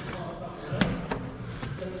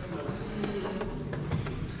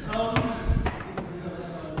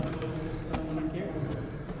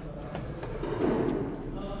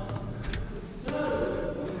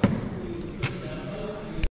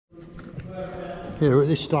 Here at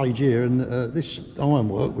this stage here, and this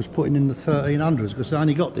ironwork was put in the 1300s because they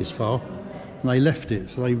only got this far and they left it,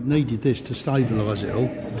 so they needed this to stabilise it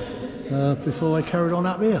all before they carried on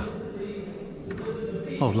up here.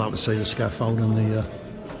 I'd love to see the scaffold and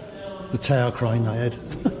the tower crane they had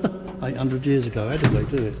 800 years ago. How did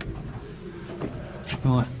they do it?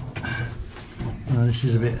 Right, now this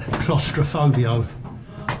is a bit claustrophobia.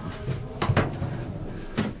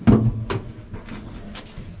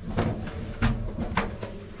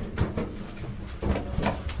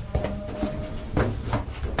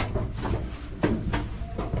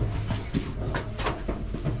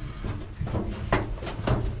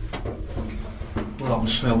 I can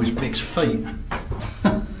smell his big feet.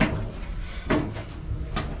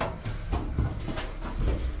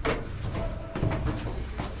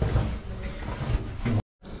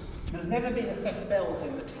 There's never been a set of bells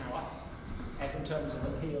in the tower, as in terms of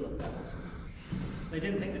appeal of bells. They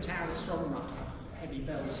didn't think the tower was strong enough to have heavy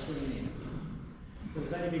bells swinging in. So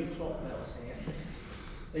there's only been clock bells here.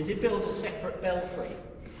 They did build a separate belfry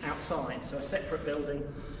outside, so a separate building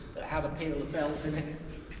that had a peal of bells in it.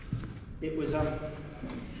 It was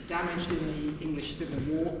damaged in the English Civil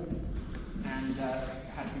War and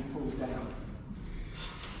had to be pulled down.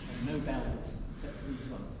 So no bells except for these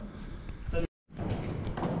ones. So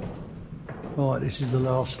Right, this is the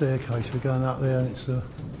last staircase. We're going up there, and it's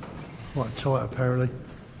quite tight apparently.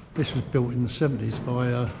 This was built in the 70s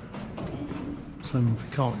by some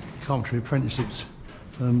carpentry apprentices.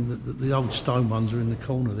 The old stone ones are in the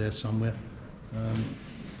corner there somewhere,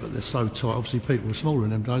 but they're so tight. Obviously, people were smaller in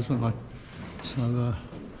them days, weren't they? So,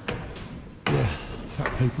 yeah,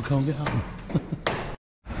 fat people can't get up them.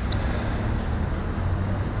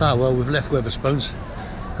 Oh well, we've left Wetherspoons.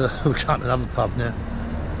 We're going to another pub now.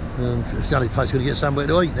 It's the only place we're going to get somewhere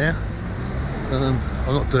to eat now.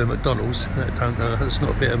 I'm not doing McDonald's. That's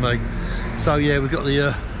not a bit of me. So yeah, we've got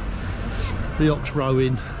the Ox Row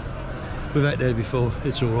in. We've had there before.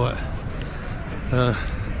 It's all right.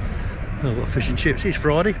 I've got fish and chips. It's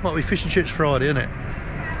Friday. Might be fish and chips Friday, isn't it?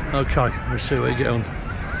 Okay, let's see where we get on.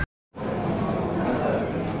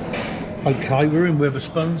 Okay, we're in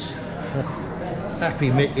Wetherspoons. Happy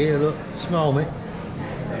Mick here, look. Smile, Mick.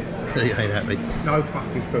 He ain't happy. No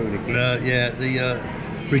fucking food again. Yeah, the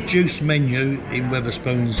reduced menu in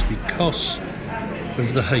Wetherspoons because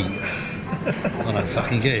of the heat. I don't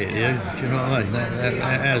fucking get it, do you? Do you know what I mean?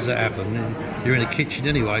 How does that happen? You're in a kitchen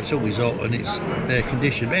anyway, it's always hot and it's air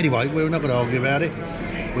conditioned. But anyway, we're not going to argue about it.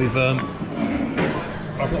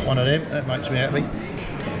 I've got one of them, that makes me happy.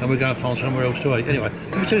 And we're going to find somewhere else to eat. Anyway,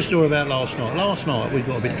 let me tell you a story about last night. Last night we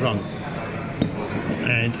got a bit drunk.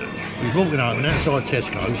 And we was walking home and outside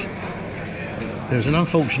Tesco's. There was an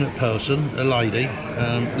unfortunate person, a lady,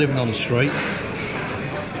 living on the street.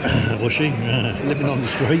 Was she? Living on the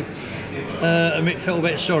street. And Mick felt a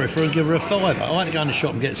bit sorry for her and give her a fiver. I had to go in the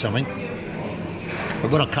shop and get something. But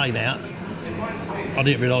when I came out, I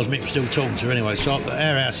didn't realise Mick was still talking to her anyway. So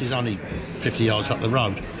our house is only 50 yards up the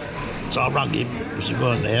road. So I rang him because he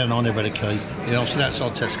weren't there and I never had a key. You know, I was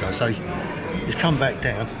outside Tesco. So he's come back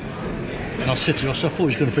down. And I said to him, I thought he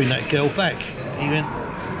was going to bring that girl back. He went,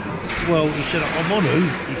 well, he said, I want to.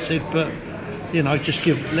 He said, but, you know, just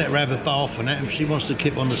let her have a bath and that. And if she wants to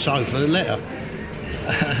keep on the sofa, let her.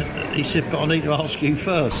 He said, but I need to ask you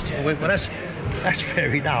first. I went, well, that's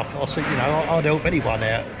fair enough. I said, you know, I'd help anyone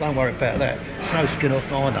out. Don't worry about that. It's no skin off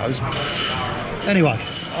my nose. Anyway,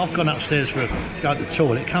 I've gone upstairs to go to the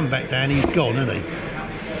toilet, come back down, he's gone, isn't he?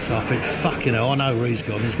 So I think, fucking hell, I know where he's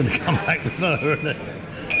gone. He's going to come back with her, isn't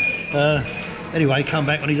he? Anyway, he come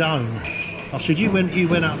back on his own. I said, you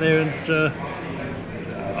went up there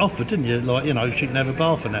and offered, didn't you? Like, you know, she can have a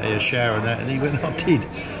bath and that, a shower and that. And he went, I did.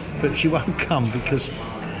 But she won't come because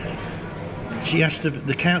she has to,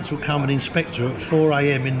 the council come and inspect her at 4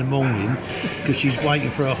 AM in the morning because she's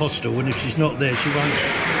waiting for a hostel, and if she's not there, she won't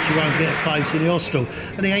get a place in the hostel.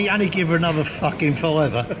 And he only give her another fucking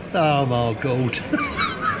 £5. Oh my God.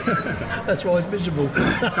 That's why it's miserable.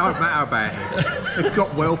 Don't matter about it. If you've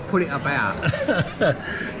got wealth, put it about.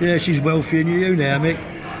 Yeah, she's wealthier than you now, Mick.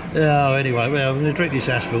 Oh, anyway, well, I'm going to drink this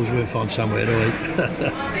Aspills, we'll find somewhere to eat.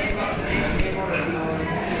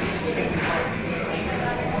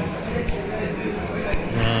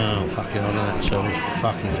 Oh, fucking hell, that turn this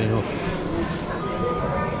fucking thing off.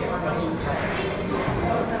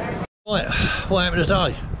 Right, what happened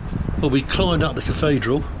today? Well, we climbed up the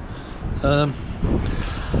cathedral.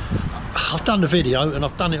 I've done the video and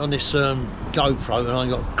I've done it on this GoPro, and I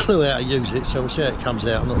ain't got a clue how to use it, so we'll see how it comes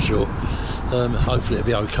out. I'm not sure. Hopefully it'll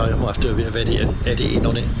be okay. I might have to do a bit of editing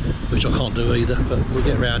on it, which I can't do either, but we'll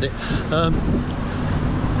get around it.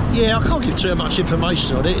 Yeah, I can't give too much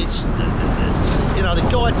information on it. It's, you know, the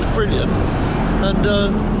guide was brilliant, and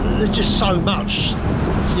there's just so much,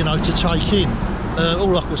 you know, to take in.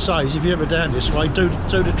 All I can say is, if you're ever down this way, do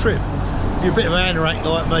the trip. If you're a bit of an anorak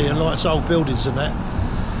like me and likes old buildings and that,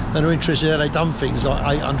 and are interested in how they've done things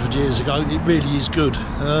like 800 years ago, it really is good.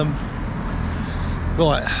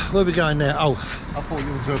 Right, where are we going now? Oh, I thought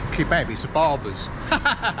you was a kebab, it's a barber's.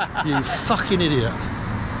 You fucking idiot.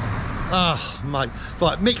 Ah, mate.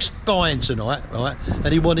 Right, Mick's buying tonight, right?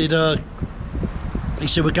 And he wanted, he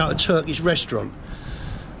said we're going to a Turkish restaurant,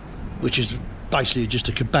 which is basically just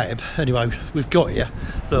a kebab. Anyway, we've got here.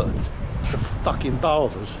 Look, the fucking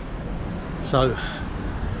barbers. So,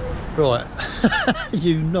 right,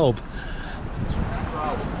 you knob.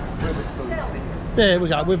 Yeah, we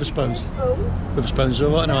got Witherspoons. Witherspoons,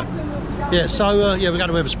 all right, no. Yeah, so yeah, we're going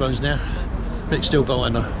to Witherspoons now. Rick's still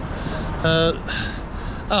buying though.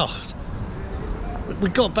 Oh, we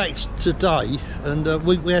got back today, and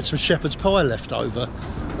we had some shepherd's pie left over.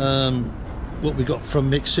 What we got from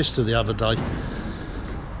Mick's sister the other day.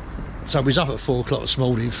 So we was up at 4 o'clock this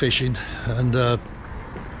morning fishing, and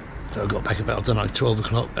so I got back about, I don't know, 12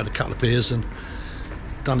 o'clock, had a couple of beers and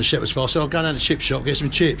done the shepherd's pie. So I'll go down to the chip shop, get some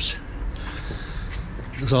chips.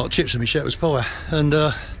 There's like chips and my shepherd's pie, and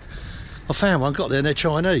I found one, got there, and they're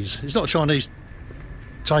Chinese. It's not a Chinese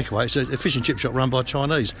takeaway, it's a fish and chip shop run by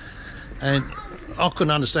Chinese, and I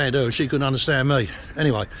couldn't understand her, she couldn't understand me.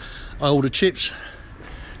 Anyway, I ordered chips,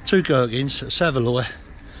 2 gherkins, a saveloy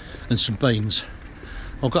and some beans.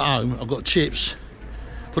 I got home, I got chips.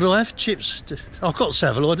 What did I have? Chips? I got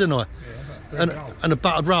saveloy, didn't I? Yeah, and a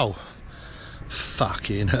buttered roll.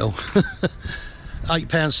 Fucking hell.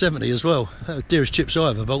 £8.70 as well. Dearest chips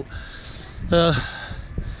I ever bought.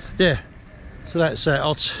 Yeah, so that's that.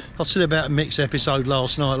 I'll tell you about Mick's episode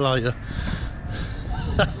last night later.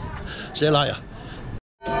 See you later.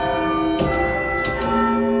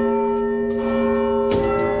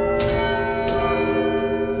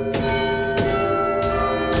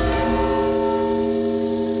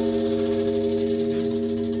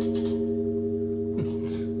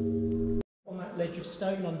 Ledge of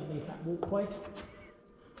stone underneath that walkway,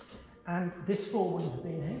 and this floor wouldn't have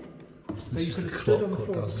been here, so you could have stood on the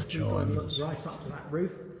floor and looked right up to that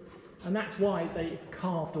roof, and that's why they've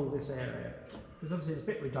carved all this area, because obviously it's a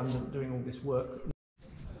bit redundant doing all this work.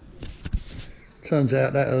 Turns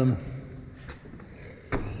out that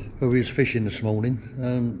where we was fishing this morning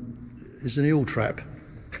is an eel trap,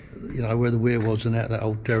 you know, where the weir was and that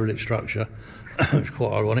old derelict structure. It's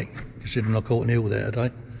quite ironic considering I caught an eel there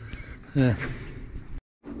today. Yeah.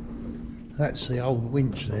 That's the old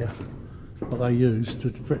winch there, what they used to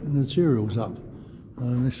put the materials up.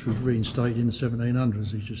 This was reinstated in the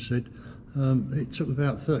 1700s, he just said. It took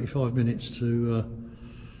about 35 minutes to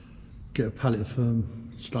get a pallet of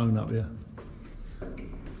stone up here.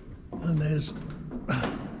 And there's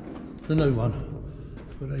the new one,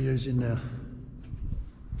 what they're using now.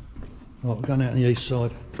 Right, we're going out on the east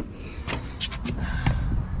side.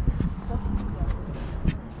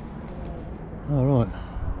 All right.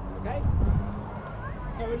 Okay,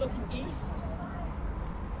 so we're looking east.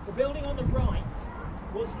 The building on the right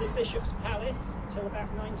was the Bishop's Palace until about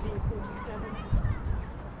 1947,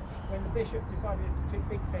 when the Bishop decided it was too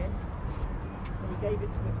big for him, so he gave it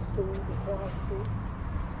to the school, the choir school.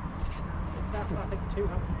 It's about, I think,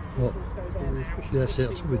 200 schools go there now. Yes,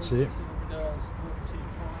 that's good to see it.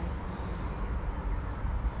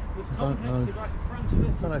 I don't know. I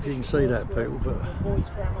don't know if you can see that, people, but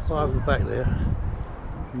right over the back there,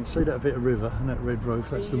 You can see that bit of river and that red roof.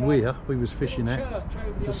 That's the weir we was fishing at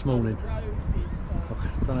this morning. I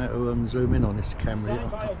don't know how to zoom in on this camera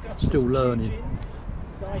yet. I'm still learning.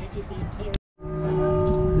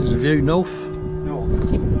 There's a view north. Going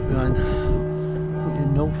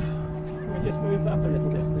looking north. Can we just move up a little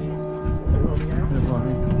bit, please? They're rolling out. They're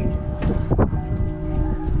running.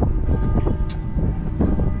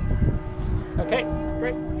 Okay,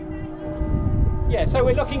 great. Yeah, so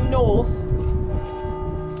we're looking north.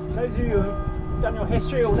 Those of you who've done your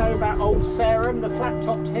history will know about Old Sarum, the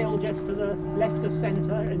flat-topped hill just to the left of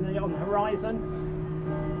centre on the horizon.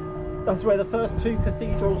 That's where the first two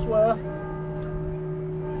cathedrals were.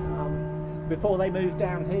 Before they moved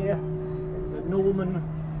down here, it was a Norman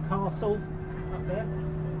castle up there.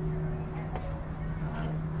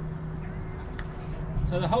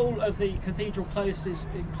 So the whole of the cathedral close is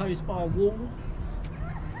enclosed by a wall.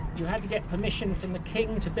 You had to get permission from the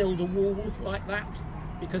king to build a wall like that,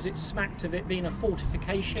 because it smacked of it being a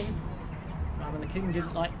fortification, and the king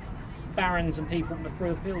didn't like barons and people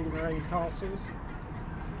building their own castles.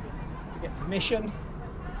 To get permission.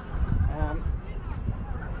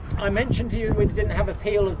 I mentioned to you we didn't have a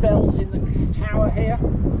peal of bells in the tower here.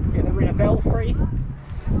 They were in a belfry.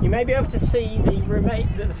 You may be able to see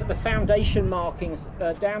the foundation markings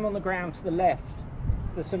down on the ground to the left.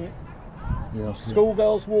 There's some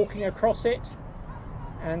schoolgirls walking across it,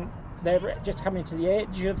 and they're just coming to the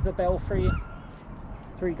edge of the belfry.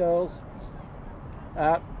 3 girls.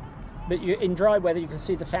 But in dry weather you can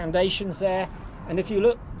see the foundations there. And if you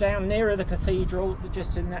look down nearer the cathedral,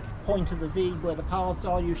 just in that point of the V where the paths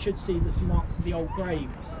are, you should see the marks of the old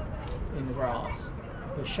graves in the grass.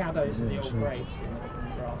 The shadows of the old graves in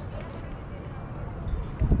the grass there.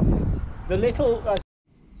 The little...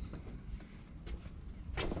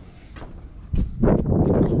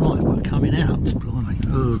 Right, we're coming out. Blimey.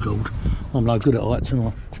 Oh God. I'm no good at heights, am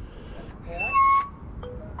I? Yeah.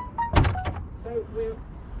 So we're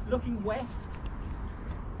looking west.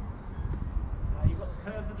 You've got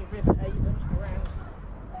the curve of the River Avon around.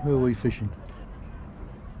 Who are we fishing?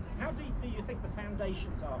 How deep do you think the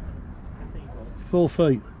foundations are for the cathedral? 4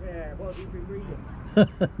 feet. Yeah, what have you been reading?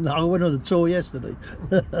 No, I went on the tour yesterday.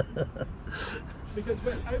 Because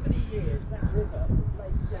over the years that river has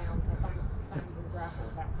laid down a bank of sand and gravel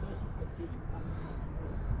about 30 foot deep.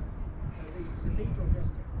 So the cathedral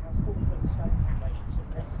just has 4-foot stone foundations that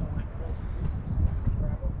rest on that 30 foot sand and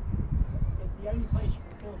gravel. It's the only place you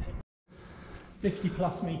can build it. 50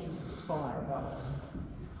 plus metres of spire above us.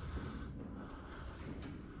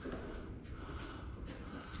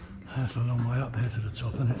 That's a long way up there to the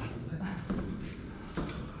top, isn't it?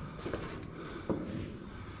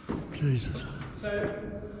 Jesus. So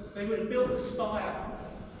they would have built the spire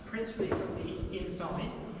principally from the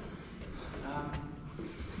inside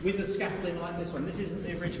with a scaffolding like this one. This isn't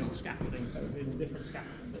the original scaffolding, so it would be a different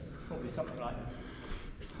scaffolding, but probably something like this.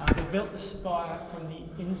 They built the spire from the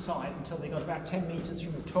inside until they got about 10 metres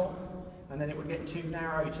from the top, and then it would get too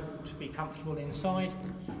narrow to be comfortable inside.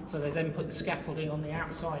 So they then put the scaffolding on the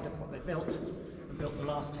outside of what they built, and built the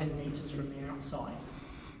last 10 metres from the outside.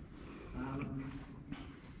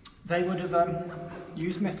 They would have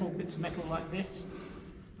used bits of metal like this.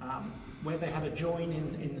 Where they had a join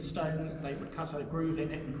in the stone, they would cut a groove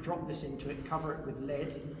in it and drop this into it, cover it with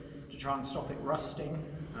lead to try and stop it rusting,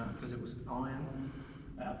 because it was iron.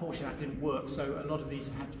 Fortunately that didn't work, so a lot of these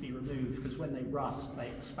have had to be removed, because when they rust they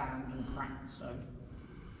expand and crack the stone.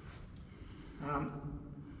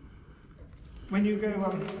 When you go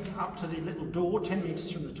up to the little door 10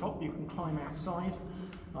 metres from the top, you can climb outside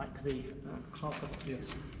like the clerk of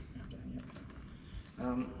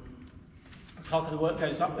clerk of the work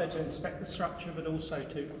goes up there to inspect the structure, but also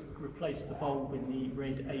to replace the bulb in the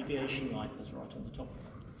red aviation light that's right on the top of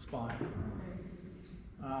the spire.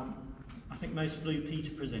 I think most Blue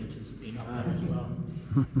Peter presenters have been up there as well.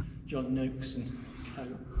 John Noakes and co.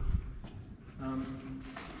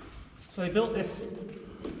 So they built this,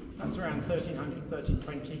 that's around 1300,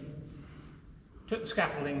 1320. Took the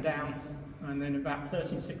scaffolding down, and then about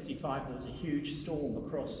 1365 there was a huge storm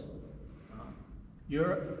across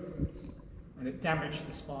Europe, and it damaged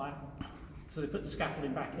the spire. So they put the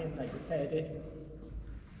scaffolding back in, they repaired it,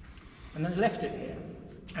 and then left it here.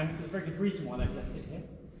 And there's a very good reason why they left it here.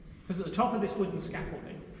 Because at the top of this wooden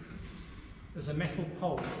scaffolding, there's a metal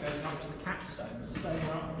pole that goes up to the capstone, the stone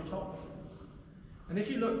right on the top. And if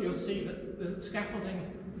you look, you'll see that the scaffolding,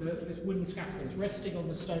 this wooden scaffolding, is resting on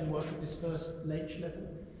the stonework at this first ledge level.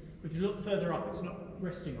 But if you look further up, it's not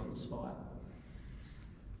resting on the spire.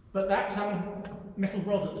 But that metal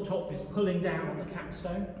rod at the top is pulling down on the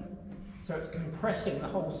capstone, so it's compressing the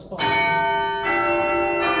whole spire.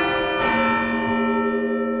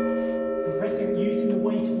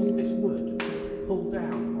 pull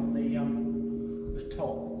down on the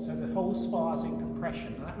top, so the whole spire's in compression,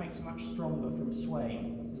 and that makes it much stronger from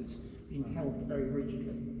swaying, because it's being held very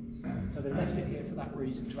rigidly. So they left it here for that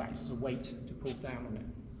reason, to act as a weight to pull down on it.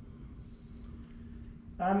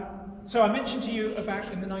 So I mentioned to you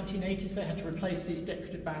about in the 1980s they had to replace these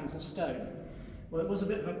decorative bands of stone. Well, it was a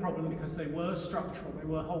bit of a problem because they were structural, they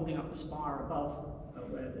were holding up the spire above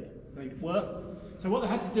where they were. So what they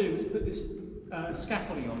had to do was put this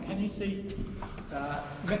scaffolding on. Can you see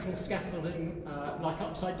metal scaffolding like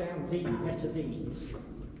upside down V, letter V's?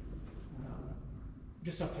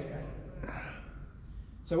 Just up here.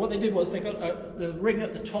 So what they did was they got the ring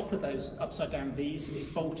at the top of those upside down V's is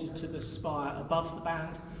bolted to the spire above the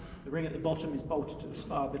band. The ring at the bottom is bolted to the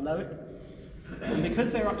spire below it. And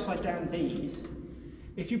because they're upside down V's,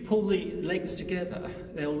 if you pull the legs together,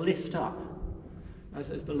 they'll lift up.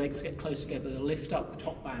 As the legs get close together, they'll lift up the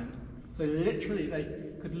top band. So literally they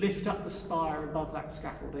could lift up the spire above that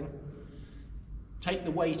scaffolding, take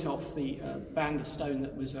the weight off the band of stone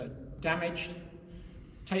that was damaged,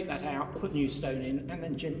 take that out, put new stone in, and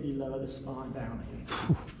then gently lower the spine down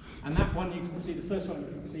here. And that one you can see, the first one you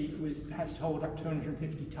can see, has to hold up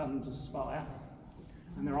 250 tons of spire.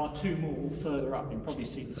 And there are two more further up, you can probably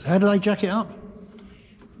see the second. How do they jack it up?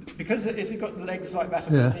 Because if you've got the legs like that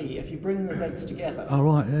of the V, if you bring the legs together,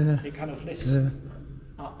 it kind of lifts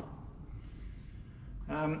up.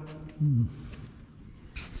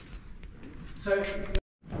 So,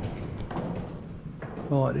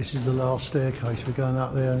 right, this is the last staircase. We're going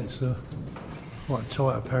up there, and it's quite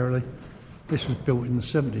tight apparently. This was built in the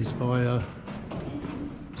 70s by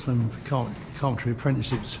some carpentry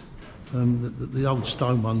apprentices. The old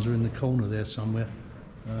stone ones are in the corner there somewhere,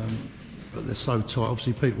 but they're so tight.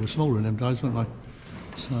 Obviously people were smaller in them days, weren't they?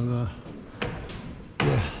 So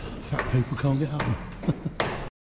yeah, fat people can't get up them.